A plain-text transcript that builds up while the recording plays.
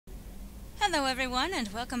Hello everyone,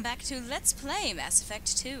 and welcome back to Let's Play Mass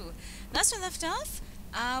Effect 2. Last we left off,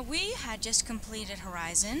 we had just completed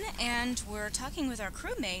Horizon, and we're talking with our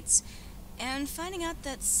crewmates, and finding out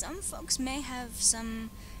that some folks may have some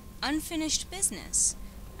unfinished business.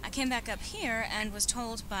 I came back up here and was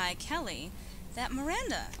told by Kelly that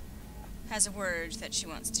Miranda has a word that she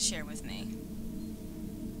wants to share with me.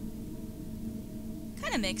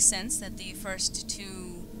 Kinda makes sense that the first two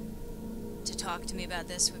to talk to me about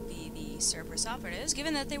this would be the Cerberus operatives,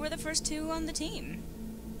 given that they were the first two on the team.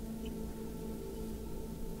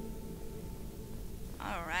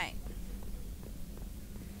 Alright.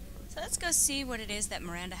 So let's go see what it is that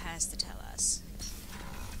Miranda has to tell us.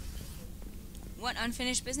 What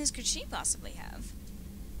unfinished business could she possibly have?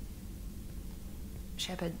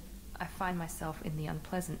 Shepard, I find myself in the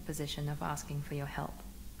unpleasant position of asking for your help.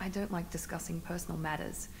 I don't like discussing personal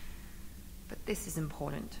matters, but this is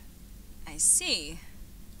important. I see.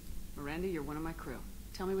 Miranda, you're one of my crew.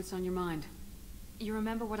 Tell me what's on your mind. You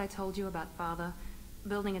remember what I told you about Father?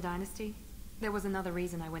 Building a dynasty? There was another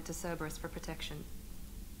reason I went to Cerberus for protection.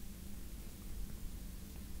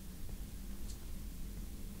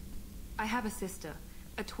 I have a sister,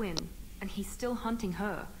 a twin, and he's still hunting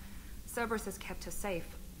her. Cerberus has kept her safe,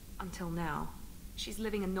 until now. She's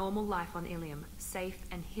living a normal life on Ilium, safe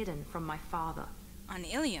and hidden from my father. On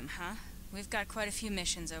Ilium, huh? We've got quite a few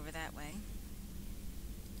missions over that way.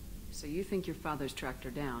 So you think your father's tracked her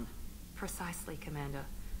down? Precisely, Commander.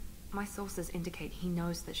 My sources indicate he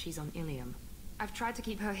knows that she's on Ilium. I've tried to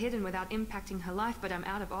keep her hidden without impacting her life, but I'm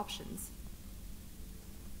out of options.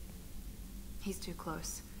 He's too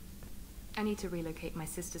close. I need to relocate my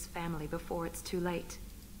sister's family before it's too late.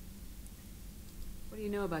 What do you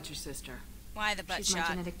know about your sister? Why the butt She's shot?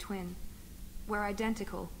 my genetic twin. We're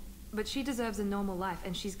identical, but she deserves a normal life,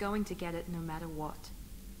 and she's going to get it no matter what.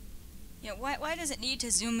 Yeah, why does it need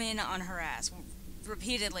to zoom in on her ass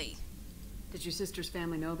repeatedly? Did your sister's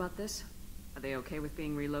family know about this? Are they okay with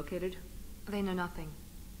being relocated? They know nothing.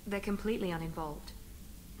 They're completely uninvolved.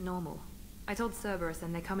 Normal. I told Cerberus,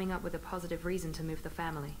 and they're coming up with a positive reason to move the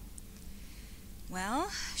family.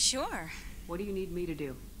 Well, sure. What do you need me to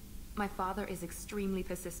do? My father is extremely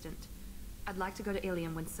persistent. I'd like to go to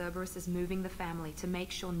Ilium when Cerberus is moving the family to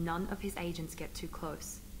make sure none of his agents get too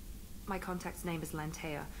close. My contact's name is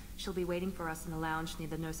Lantea. She'll be waiting for us in the lounge near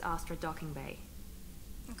the Nos Astra docking bay.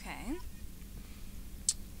 Okay.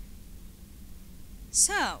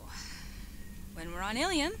 So, when we're on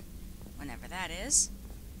Ilium, whenever that is,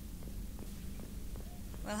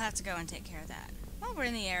 we'll have to go and take care of that. While we're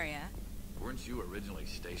in the area. Weren't you originally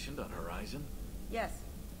stationed on Horizon? Yes.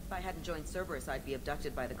 If I hadn't joined Cerberus, I'd be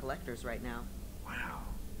abducted by the Collectors right now. Wow,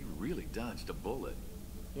 you really dodged a bullet.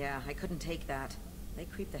 Yeah, I couldn't take that. They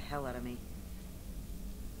creep the hell out of me.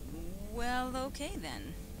 Well, okay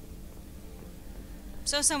then.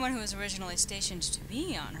 So someone who was originally stationed to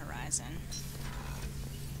be on Horizon.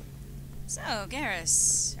 So,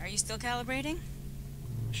 Garrus, are you still calibrating?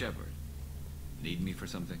 Shepard, need me for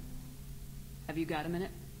something? Have you got a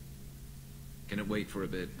minute? Can it wait for a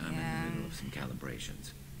bit? I'm Yeah. in the middle of some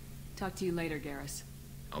calibrations. Talk to you later, Garrus.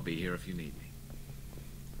 I'll be here if you need me.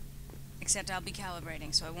 Except I'll be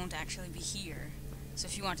calibrating, so I won't actually be here. So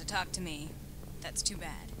if you want to talk to me, that's too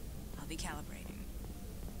bad. I'll be calibrating.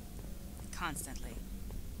 Constantly.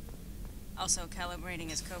 Also,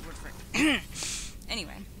 calibrating is code word for...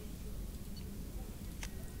 Anyway.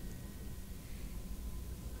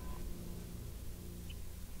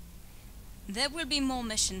 There will be more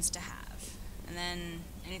missions to have. And then,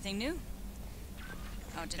 anything new?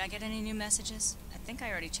 Oh, did I get any new messages? I think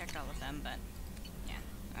I already checked all of them, but...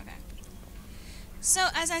 yeah, okay. So,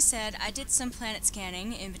 as I said, I did some planet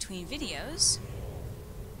scanning in between videos.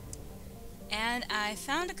 And I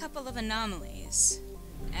found a couple of anomalies.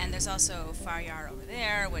 And there's also Faryar over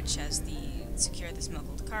there, which has the secure the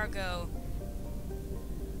smuggled cargo.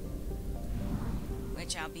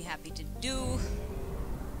 Which I'll be happy to do.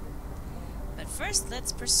 But first,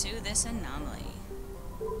 let's pursue this anomaly.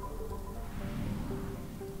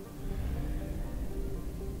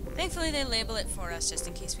 Thankfully, they label it for us just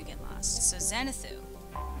in case we get lost. So, Xanathu.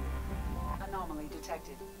 Anomaly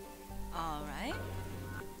detected. Alright.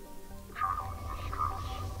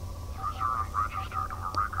 Reserve registered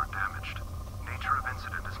or record damaged. Nature of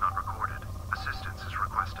incident is not recorded. Assistance is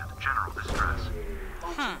requested. General distress.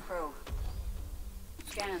 Huh. Crew.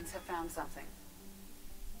 Scans have found something.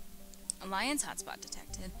 Alliance hotspot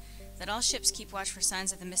detected. That all ships keep watch for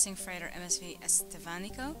signs of the missing freighter MSV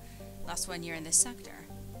Estevanico, lost 1 year in this sector.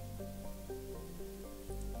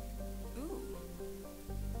 Ooh.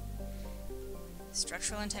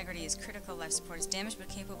 Structural integrity is critical, life support is damaged but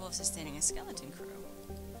capable of sustaining a skeleton crew.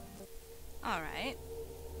 Alright.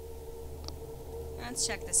 Let's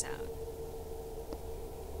check this out.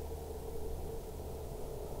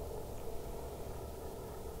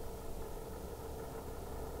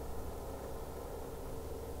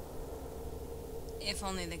 If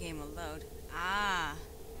only the game will load. Ah.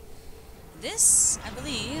 This, I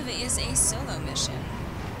believe, is a solo mission.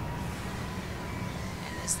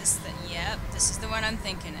 And is this the... Yep, this is the one I'm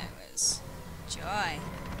thinking it was. Joy.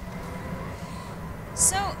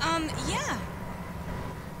 So, yeah.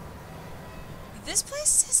 This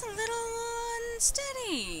place is a little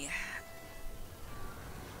unsteady.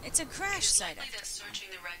 It's a crash site. It's likely that searching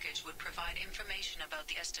the wreckage would provide information about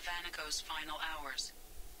the Estevanico's final hours.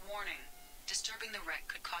 Warning. Disturbing the wreck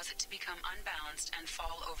could cause it to become unbalanced and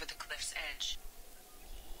fall over the cliff's edge.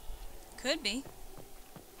 Could be.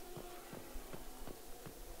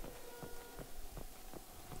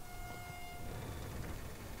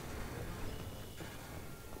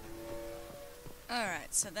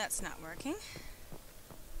 Alright, so that's not working.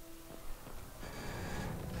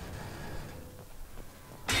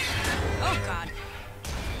 Oh god.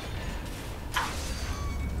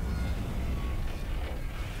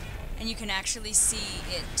 And you can actually see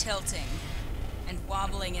it tilting and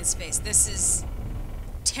wobbling in space. This is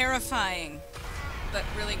terrifying, but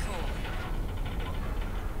really cool.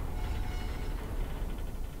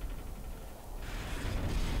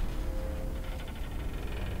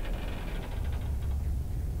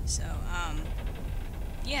 So,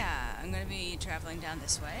 yeah, I'm gonna be traveling down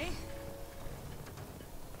this way.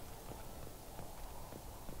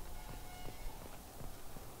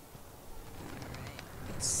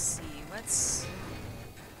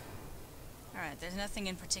 Alright, there's nothing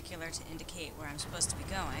in particular to indicate where I'm supposed to be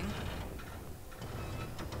going.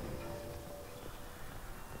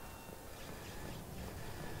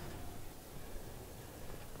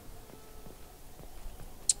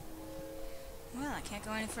 Well, I can't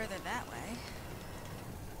go any further that way.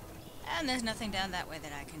 And there's nothing down that way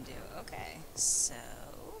that I can do. Okay, so...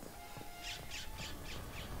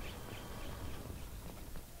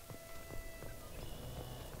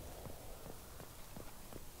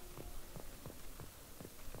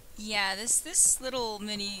 yeah, this little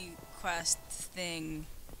mini quest thing...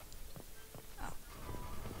 oh.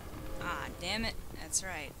 Ah, damn it. That's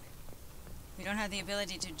right. We don't have the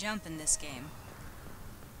ability to jump in this game.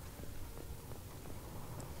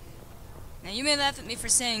 Now, you may laugh at me for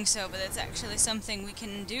saying so, but that's actually something we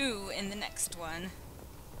can do in the next one.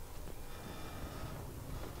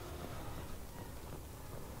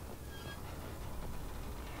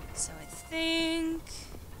 So I think...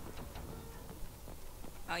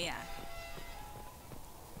 oh, yeah.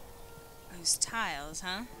 Those tiles,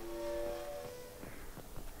 huh?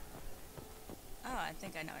 Oh, I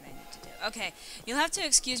think I know what I need to do. Okay, you'll have to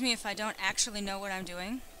excuse me if I don't actually know what I'm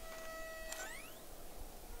doing.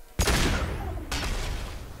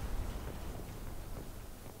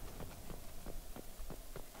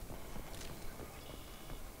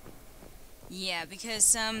 Yeah,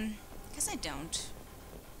 because I don't.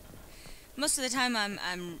 Most of the time I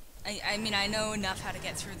mean, I know enough how to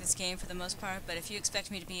get through this game for the most part, but if you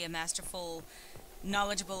expect me to be a masterful,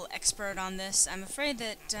 knowledgeable expert on this, I'm afraid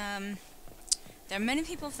that, there are many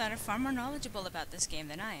people that are far more knowledgeable about this game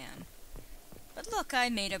than I am. But look, I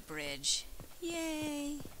made a bridge.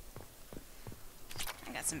 Yay!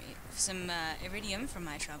 I got some iridium from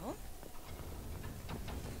my trouble.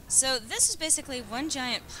 So this is basically one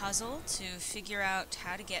giant puzzle to figure out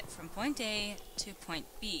how to get from point A to point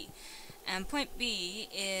B. And point B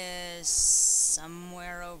is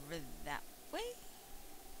somewhere over that way?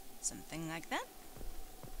 Something like that.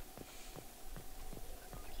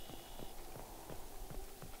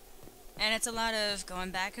 And it's a lot of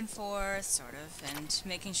going back and forth, sort of, and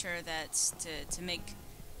making sure that to make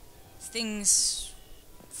things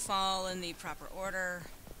fall in the proper order.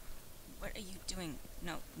 What are you doing?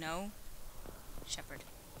 No, no. Shepherd.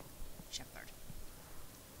 Shepherd.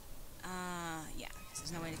 Yeah, because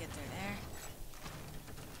there's no way to get there.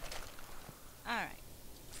 Alright.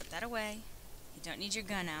 Put that away. You don't need your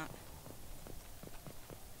gun out.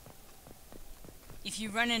 If you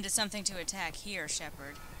run into something to attack here,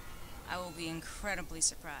 Shepherd, I will be incredibly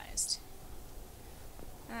surprised.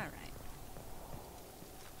 Alright.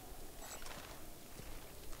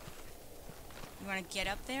 You want to get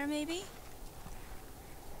up there, maybe?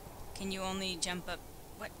 Can you only jump up?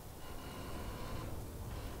 What?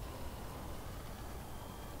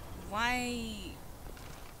 Why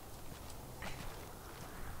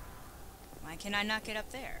can I not get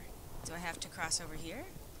up there? Do I have to cross over here?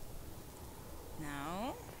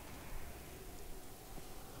 No.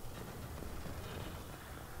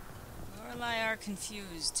 Lorelei are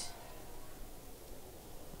confused.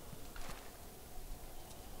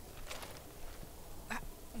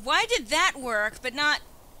 Why did that work, but not...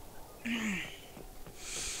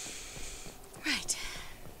 Right.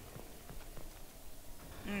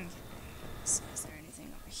 Okay. So is there anything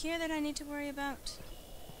over here that I need to worry about?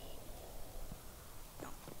 No.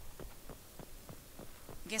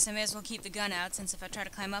 I guess I may as well keep the gun out, since if I try to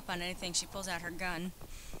climb up on anything, she pulls out her gun.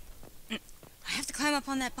 I have to climb up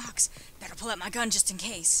on that box. Better pull out my gun just in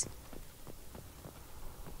case.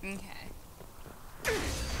 Okay.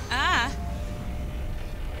 Ah!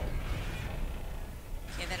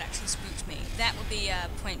 Okay, that actually spooked me. That will be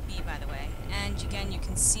point B, by the way. And again, you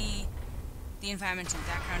can see the environment in the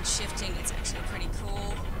background shifting. It's actually pretty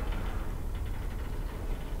cool.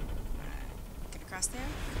 Get across there.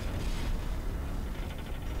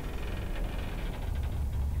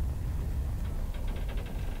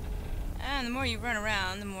 And the more you run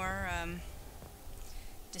around, the more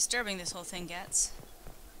disturbing this whole thing gets.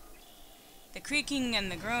 The creaking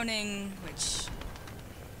and the groaning, which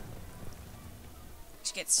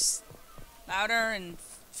gets louder and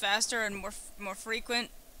faster and more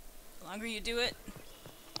frequent the longer you do it,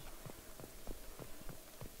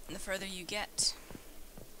 and the further you get.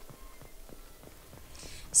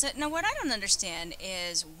 So now what I don't understand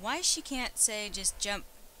is why she can't say just jump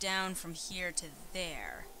down from here to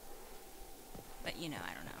there. But you know,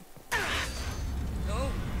 I don't know.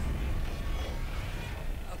 Oh.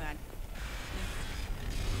 Oh god.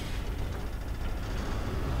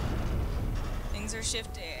 Things are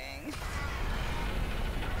shifting.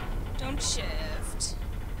 Don't shift.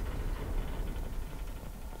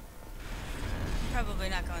 Probably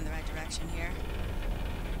not going the right direction here.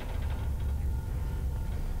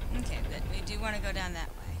 Okay, but we do want to go down that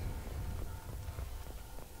way.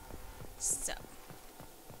 So.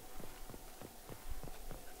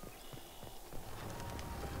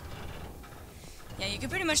 Yeah, you can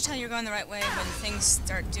pretty much tell you're going the right way when things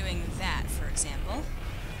start doing that, for example.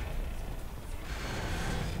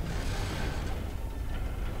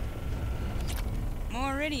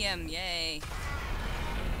 More iridium, yay.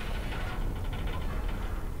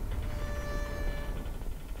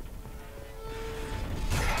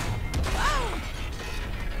 Wow!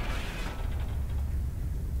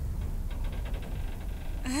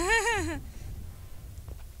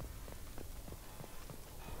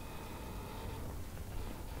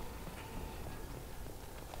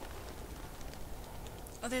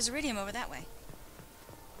 Oh, there's iridium over that way.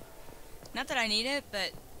 Not that I need it,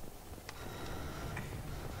 but...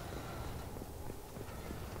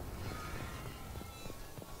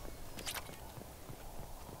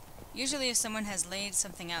 usually if someone has laid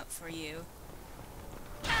something out for you...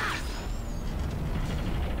 Yep,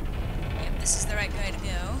 this is the right way to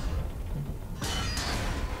go.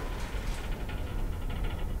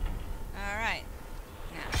 Alright.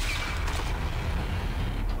 Now.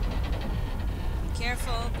 Be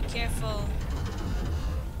careful, be careful.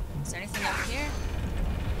 Is there anything over here?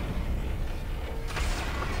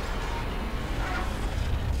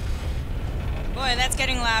 Boy, that's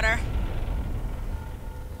getting louder.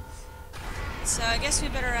 So I guess we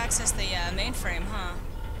better access the mainframe, huh?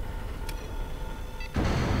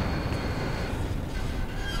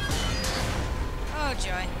 Oh,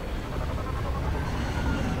 joy.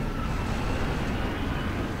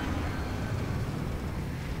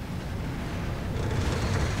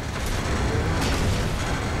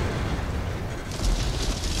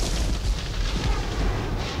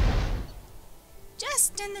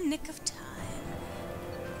 Just in the nick of time.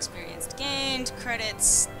 Experience gained,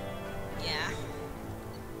 credits. Yeah.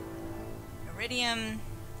 Iridium.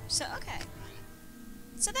 So, okay.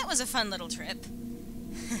 So that was a fun little trip.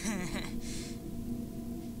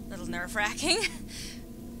 Little nerve-wracking.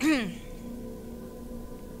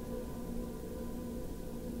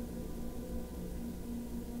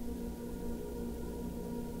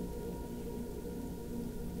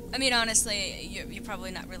 I mean, honestly, you're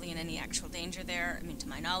probably not really in any actual danger there. I mean, to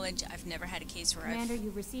my knowledge, I've never had a case where Commander,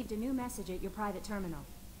 you've received a new message at your private terminal.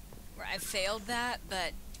 where I've failed that,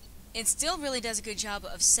 but it still really does a good job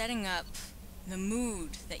of setting up the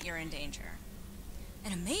mood that you're in danger.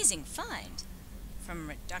 An amazing find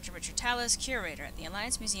from Dr. Richard Tallis, curator at the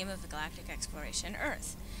Alliance Museum of Galactic Exploration,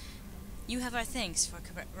 Earth. You have our thanks for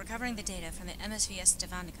recovering the data from the MSV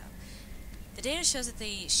Estevanico. The data shows that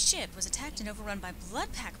the ship was attacked and overrun by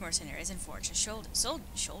blood pack mercenaries and forged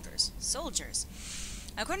soldiers.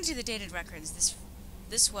 According to the dated records,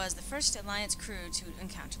 this was the first Alliance crew to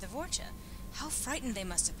encounter the Vorcha. How frightened they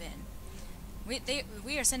must have been.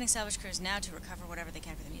 We are sending salvage crews now to recover whatever they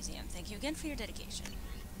can for the museum. Thank you again for your dedication.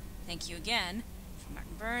 Thank you again, from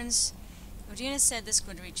Martin Burns. Odina said this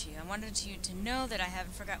would reach you. I wanted you to know that I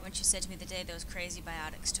haven't forgot when she said to me the day those crazy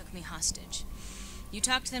biotics took me hostage. You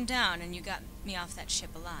talked them down, and you got me off that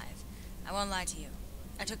ship alive. I won't lie to you.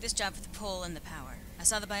 I took this job for the pull and the power. I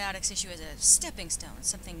saw the biotics issue as a stepping stone,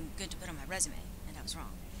 something good to put on my resume, and I was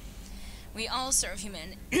wrong. We all serve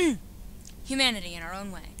humanity in our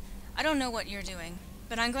own way. I don't know what you're doing,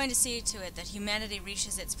 but I'm going to see to it that humanity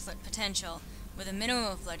reaches its potential with a minimum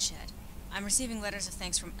of bloodshed. I'm receiving letters of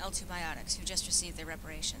thanks from L2 Biotics, who just received their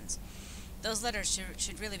reparations. Those letters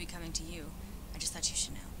should really be coming to you. I just thought you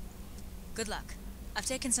should know. Good luck. I've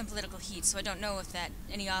taken some political heat, so I don't know if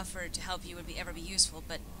any offer to help you would ever be useful,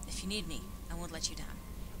 but if you need me, I won't let you down.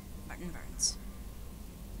 Martin Burns.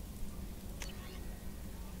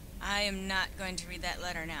 I am not going to read that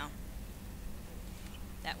letter now.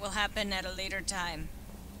 That will happen at a later time.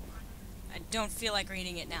 I don't feel like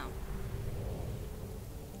reading it now.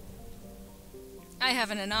 I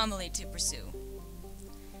have an anomaly to pursue.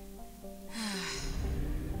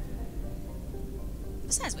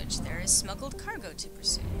 Besides which, there is smuggled cargo to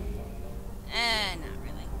pursue. Not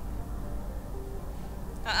really.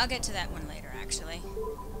 I'll get to that one later, actually.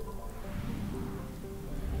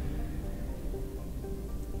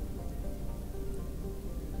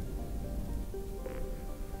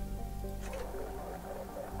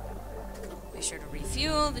 Be sure to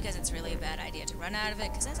refuel, because it's really a bad idea to run out of it,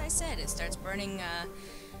 because as I said, it starts burning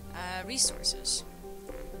resources.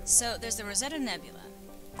 So, there's the Rosetta Nebula.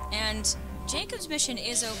 And Jacob's mission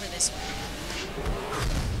is over this way.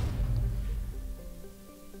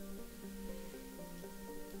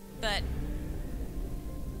 But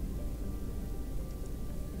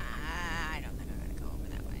I don't think I'm going to go over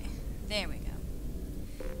that way. There we go.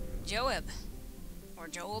 Joab. Or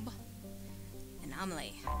Job.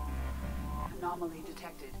 Anomaly. Anomaly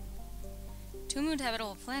detected. Two-moon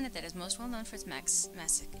habitable planet that is most well known for its mass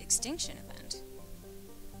extinction event.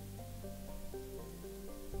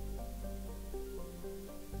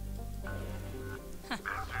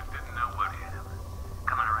 Bastards didn't know what hit him.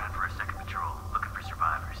 Coming around for a second patrol, looking for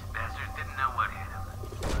survivors. Bastards didn't know what hit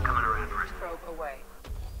him. Coming around for a Probe away.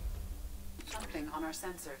 Something on our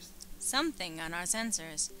sensors. Something on our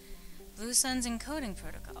sensors. Blue Sun's encoding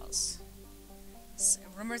protocols.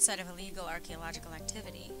 Rumored site of illegal archaeological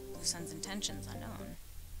activity. Blue Sun's intentions unknown.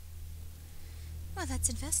 Well, let's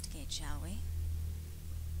investigate, shall we?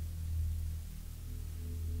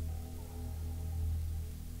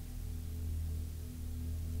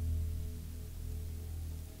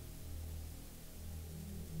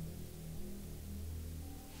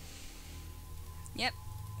 Yep,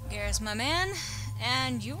 Garrus, my man,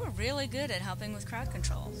 and you were really good at helping with crowd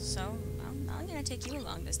control, so I'm gonna take you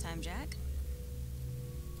along this time, Jack.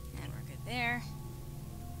 And we're good there.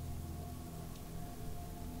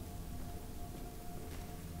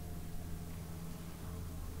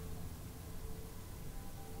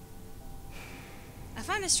 I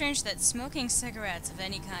find it strange that smoking cigarettes of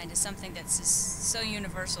any kind is something that's just so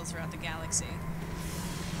universal throughout the galaxy.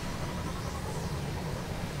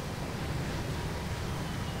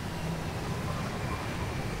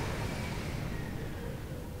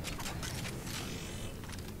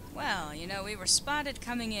 Well, you know, we were spotted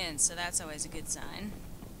coming in, so that's always a good sign.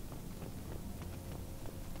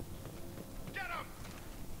 Get him!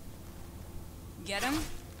 Get him?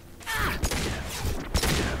 I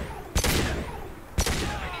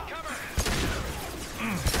need cover!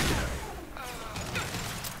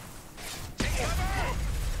 Take cover!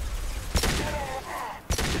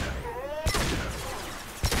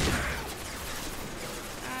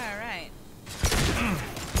 Alright.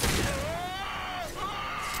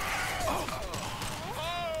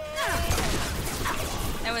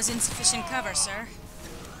 That was insufficient cover, sir.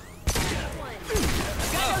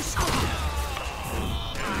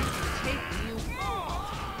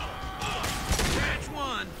 Branch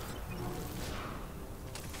one!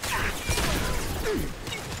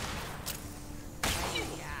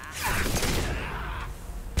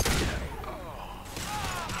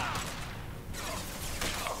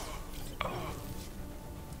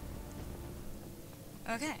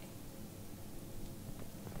 Okay.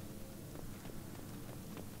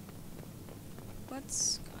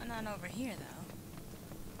 What's going on over here, though?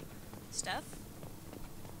 Stuff?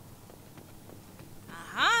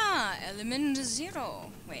 Aha! Element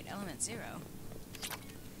 0. Wait, element 0.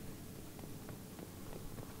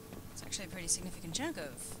 It's actually a pretty significant chunk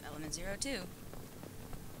of element 0, too.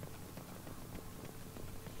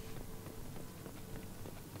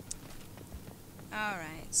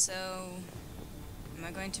 Alright, so... am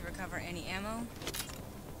I going to recover any ammo?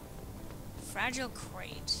 Fragile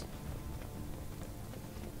crate.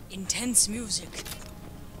 Intense music.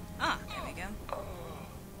 Ah, there we go.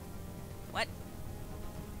 What?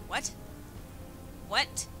 What?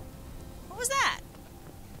 What? What was that?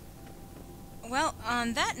 Well,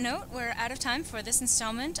 on that note, we're out of time for this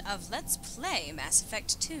installment of Let's Play Mass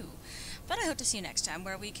Effect 2. But I hope to see you next time,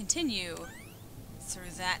 where we continue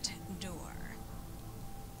through that door.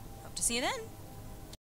 Hope to see you then.